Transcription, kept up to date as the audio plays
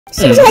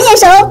是不是很眼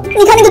熟？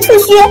你看那个触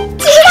须，其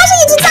实它是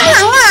一只蟑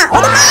螂啊！我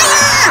的妈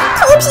呀，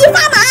头皮发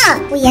麻！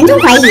我严重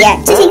怀疑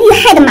这些遇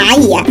害的蚂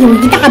蚁有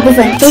一大部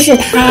分都是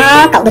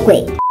他搞的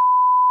鬼。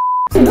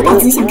很多宝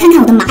子想看看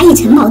我的蚂蚁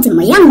城堡怎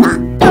么样呢？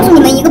告诉你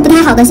们一个不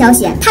太好的消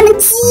息，它们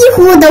几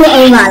乎都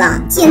over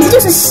了，简直就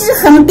是尸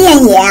横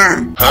遍野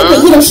啊！最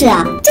诡异的是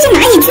这些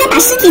蚂蚁居然把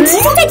尸体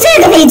集中在这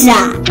儿的位置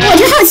啊！我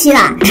就好奇了，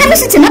他们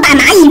是怎么把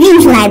蚂蚁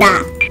运出来的？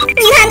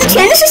你看，这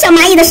全是小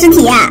蚂蚁的尸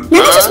体啊！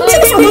难道是从这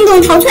个小洞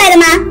洞逃出来的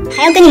吗？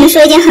还要跟你们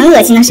说一件很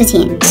恶心的事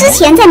情，之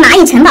前在蚂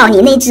蚁城堡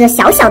里那只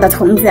小小的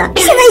虫子，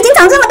现在已经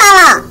长这么大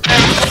了。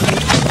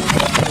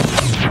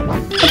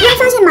我突然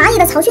发现蚂蚁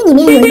的巢穴里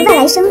面有一个外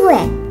来生物，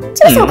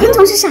这个小昆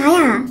虫是啥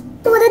呀？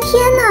我的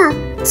天哪，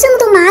这么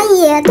多蚂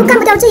蚁都干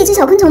不掉这一只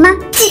小昆虫吗？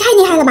这也太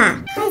厉害了吧！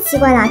太奇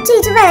怪了，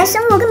这只外来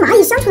生物跟蚂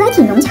蚁相处的还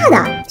挺融洽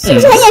的，是不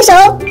是很眼熟？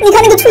你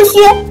看那个触须，其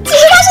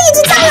实它是一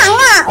只蟑螂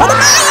啊！我的妈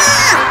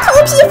呀，头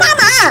皮发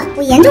麻！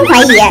我严重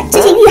怀疑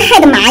这些遇害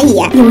的蚂蚁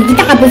有一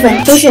大部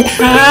分都是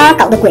他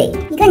搞的鬼。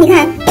你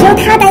看，只要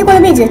他待过的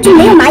位置就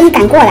没有蚂蚁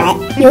敢过来，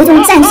有一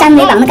种占山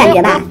为王的感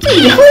觉吧？这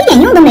以后一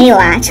点用都没有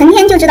啊！成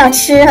天就知道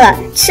吃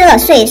了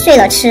睡，睡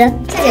了吃。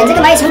再见，这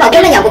个蚂蚁城堡根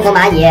本养不活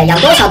蚂蚁，养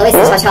多少都会死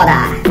翘翘的。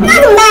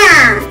那怎么办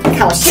啊？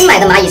看我新买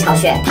的蚂蚁巢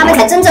穴，它们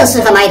才真正适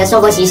合蚁的生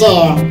活习性。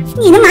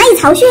你的蚂蚁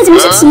巢穴怎么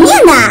是平面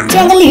的？这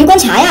样跟鲤鱼观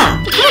察呀！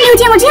我从来没有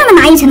见过这样的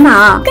蚂蚁城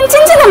堡，跟真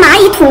正的蚂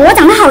蚁土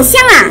长得好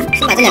像啊！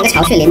先把这两个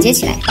巢穴连接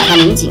起来，把它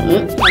拧紧，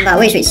把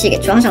喂水器给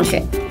装上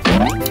去，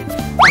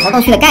把活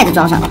动区的盖子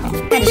装上，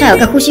盖子上有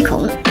个呼吸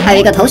孔，还有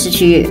一个投食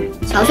区域。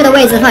巢穴的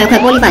位置放一块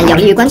玻璃板，有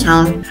利于观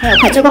察，还有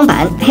块遮光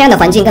板。黑暗的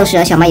环境更适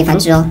合小蚂蚁繁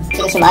殖哦。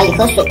这个是蚂蚁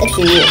喝水的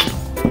区域。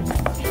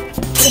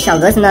这个小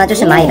格子呢，就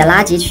是蚂蚁的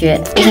垃圾区。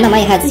没想到蚂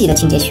蚁还有自己的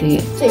清洁区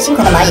域。最新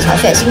款的蚂蚁巢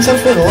穴新鲜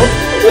出炉。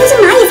我觉得这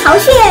蚂蚁巢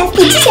穴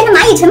比之前的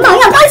蚂蚁城堡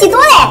要高级多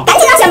嘞！赶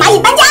紧让小蚂蚁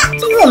搬家。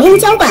最后我们用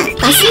胶管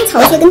把新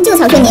巢穴跟旧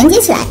巢穴连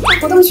接起来，在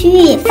活动区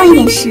域放一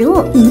点食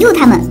物引诱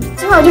它们。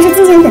之后就是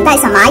静静等待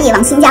小蚂蚁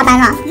往新家搬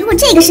了。如果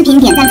这个视频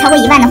点赞超过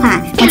1万的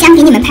话，我将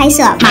给你们拍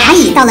摄蚂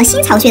蚁到了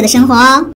新巢穴的生活哦。